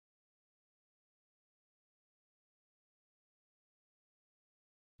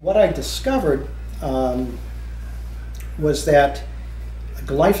What I discovered was that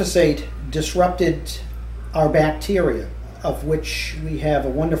glyphosate disrupted our bacteria, of which we have a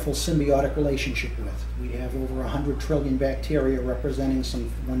wonderful symbiotic relationship with. We have over 100 trillion bacteria representing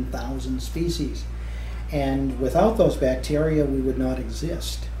some 1,000 species. And without those bacteria, we would not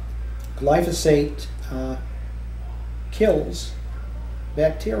exist. Glyphosate kills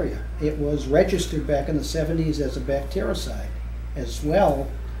bacteria. It was registered back in the 70s as a bactericide, as well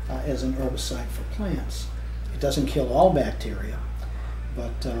as an herbicide for plants. It doesn't kill all bacteria,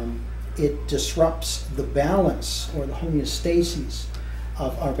 but it disrupts the balance or the homeostasis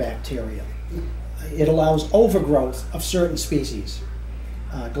of our bacteria. It allows overgrowth of certain species.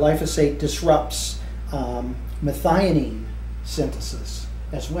 Glyphosate disrupts methionine synthesis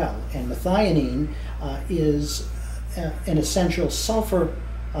as well, and methionine is an essential sulfur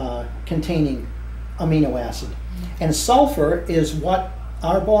containing amino acid. And sulfur is what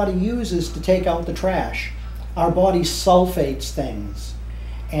our body uses to take out the trash. Our body sulfates things,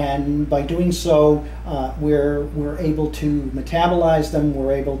 and by doing so we're able to metabolize them,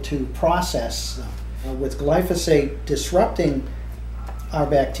 we're able to process them. With glyphosate disrupting our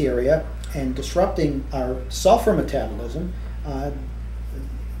bacteria and disrupting our sulfur metabolism,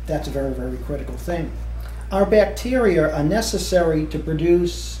 that's a very, very critical thing. Our bacteria are necessary to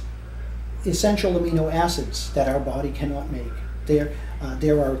produce essential amino acids that our body cannot make.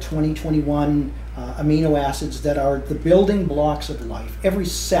 There are 21 amino acids that are the building blocks of life. Every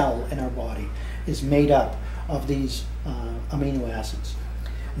cell in our body is made up of these amino acids.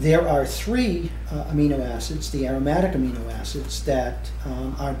 There are 3 amino acids, the aromatic amino acids, that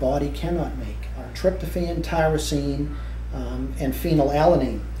our body cannot make: tryptophan, tyrosine, and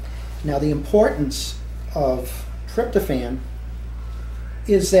phenylalanine. Now, the importance of tryptophan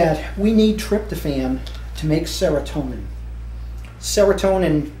is that we need tryptophan to make serotonin.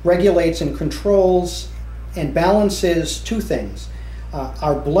 Serotonin regulates and controls and balances 2 things: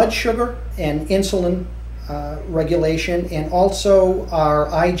 our blood sugar and insulin regulation, and also our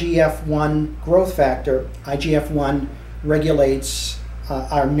IGF-1 growth factor. IGF-1 regulates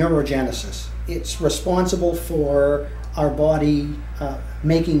our neurogenesis. It's responsible for our body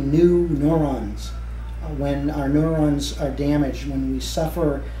making new neurons. When our neurons are damaged, when we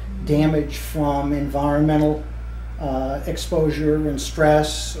suffer damage from environmental exposure and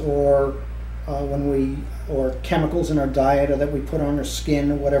stress, or or chemicals in our diet, or that we put on our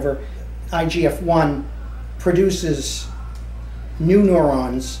skin or whatever, IGF-1 produces new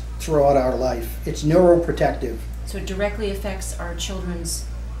neurons throughout our life. It's neuroprotective. So it directly affects our children's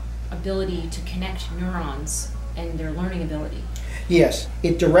ability to connect neurons and their learning ability. Yes,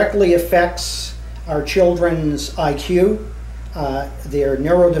 it directly affects our children's IQ, their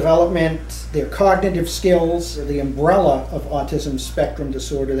neurodevelopment, their cognitive skills, the umbrella of autism spectrum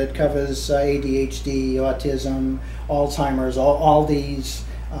disorder that covers ADHD, autism, Alzheimer's, all these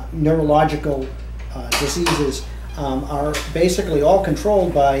neurological diseases are basically all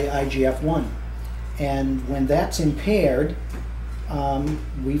controlled by IGF-1. And when that's impaired,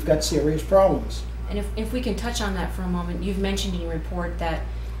 we've got serious problems. And if we can touch on that for a moment, you've mentioned in your report that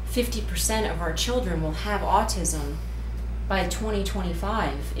 50% of our children will have autism by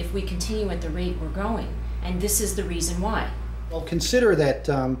 2025 if we continue at the rate we're going, and this is the reason why. Well, consider that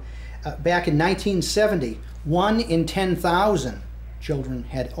back in 1970, 1 in 10,000 children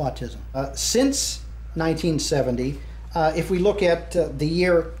had autism. Since 1970, if we look at the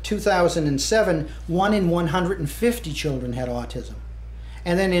year 2007, 1 in 150 children had autism.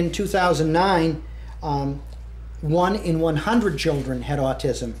 And then in 2009, 1 in 100 children had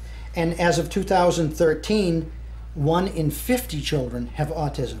autism. And as of 2013, 1 in 50 children have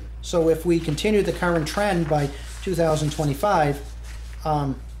autism. So if we continue the current trend by 2025,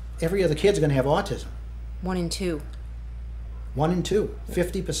 every other kid's going to have autism. 1 in 2. 1 in 2,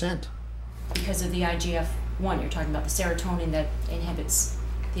 50%. Because of the IGF-1, you're talking about the serotonin that inhibits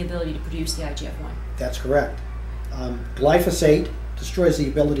the ability to produce the IGF-1. That's correct. Glyphosate destroys the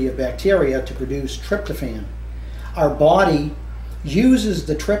ability of bacteria to produce tryptophan. Our body uses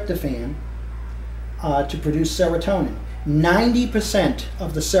the tryptophan to produce serotonin. 90%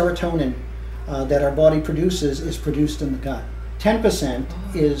 of the serotonin that our body produces is produced in the gut. 10%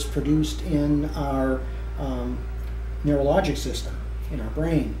 is produced in our neurologic system, in our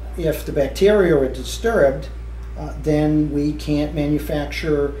brain. If the bacteria are disturbed, then we can't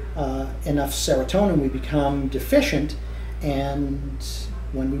manufacture enough serotonin. We become deficient, and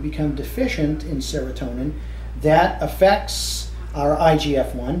when we become deficient in serotonin, that affects our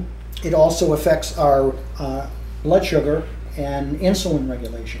IGF-1. It also affects our blood sugar and insulin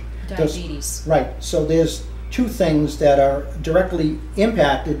regulation. Diabetes. Right. So there's two things that are directly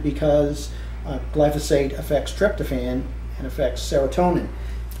impacted because glyphosate affects tryptophan and affects serotonin.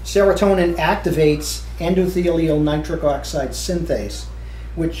 Serotonin activates endothelial nitric oxide synthase,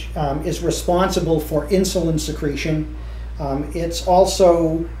 which is responsible for insulin secretion. It's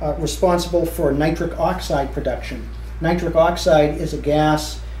also responsible for nitric oxide production. Nitric oxide is a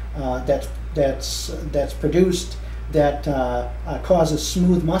gas that's produced that causes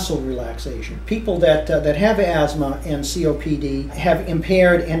smooth muscle relaxation. People that have asthma and COPD have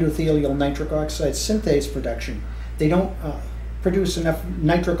impaired endothelial nitric oxide synthase production. They don't produce enough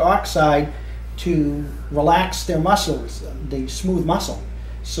nitric oxide to relax their muscles, the smooth muscle.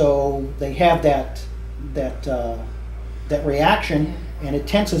 So they have that reaction, and it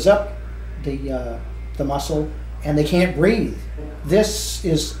tenses up the muscle, and they can't breathe. This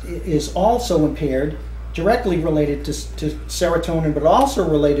is also impaired, directly related to serotonin, but also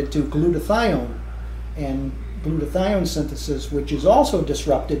related to glutathione and glutathione synthesis, which is also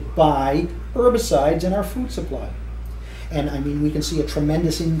disrupted by herbicides in our food supply. And I mean, we can see a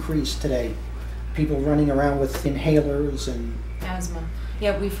tremendous increase today. People running around with inhalers and asthma.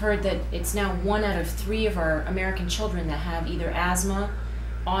 Yeah, we've heard that it's now 1 out of 3 of our American children that have either asthma,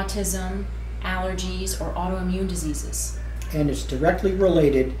 autism, allergies, or autoimmune diseases. And it's directly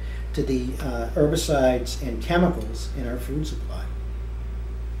related to the herbicides and chemicals in our food supply.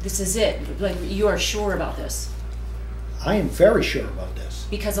 This is it. Like, you are sure about this? I am very sure about this.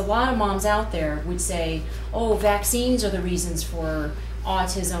 Because a lot of moms out there would say, oh, vaccines are the reasons for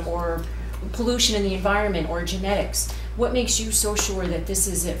autism, or pollution in the environment, or genetics. What makes you so sure that this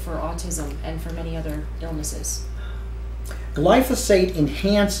is it for autism and for many other illnesses? Glyphosate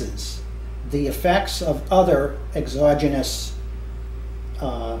enhances the effects of other exogenous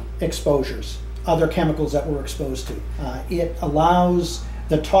exposures, other chemicals that we're exposed to. It allows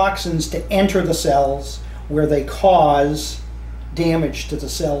the toxins to enter the cells where they cause damage to the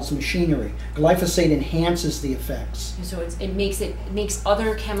cell's machinery. Glyphosate enhances the effects. So it makes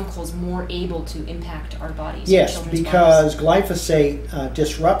other chemicals more able to impact our bodies. Yes, our children's because bodies. glyphosate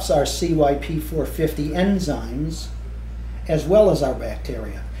disrupts our CYP450 enzymes as well as our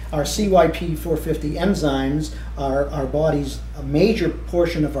bacteria. Our CYP450 enzymes are a major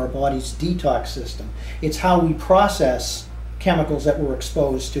portion of our body's detox system. It's how we process chemicals that we're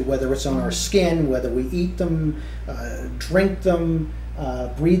exposed to, whether it's on our skin, whether we eat them, drink them,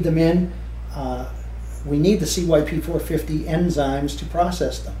 breathe them in. We need the CYP450 enzymes to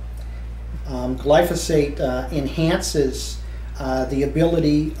process them. Glyphosate enhances the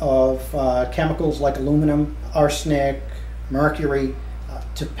ability of chemicals like aluminum, arsenic, mercury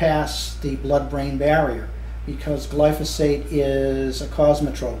to pass the blood-brain barrier, because glyphosate is a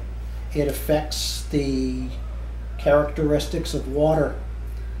cosmotrope. It affects the characteristics of water,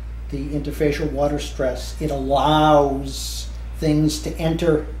 the interfacial water stress. It allows things to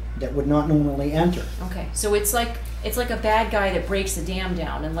enter that would not normally enter. Okay, so it's like a bad guy that breaks the dam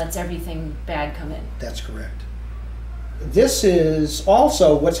down and lets everything bad come in. That's correct. This is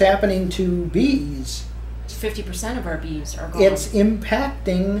also what's happening to bees. 50% of our bees are gone. It's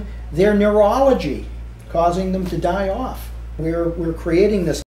impacting their neurology, causing them to die off. We're creating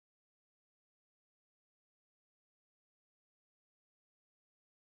this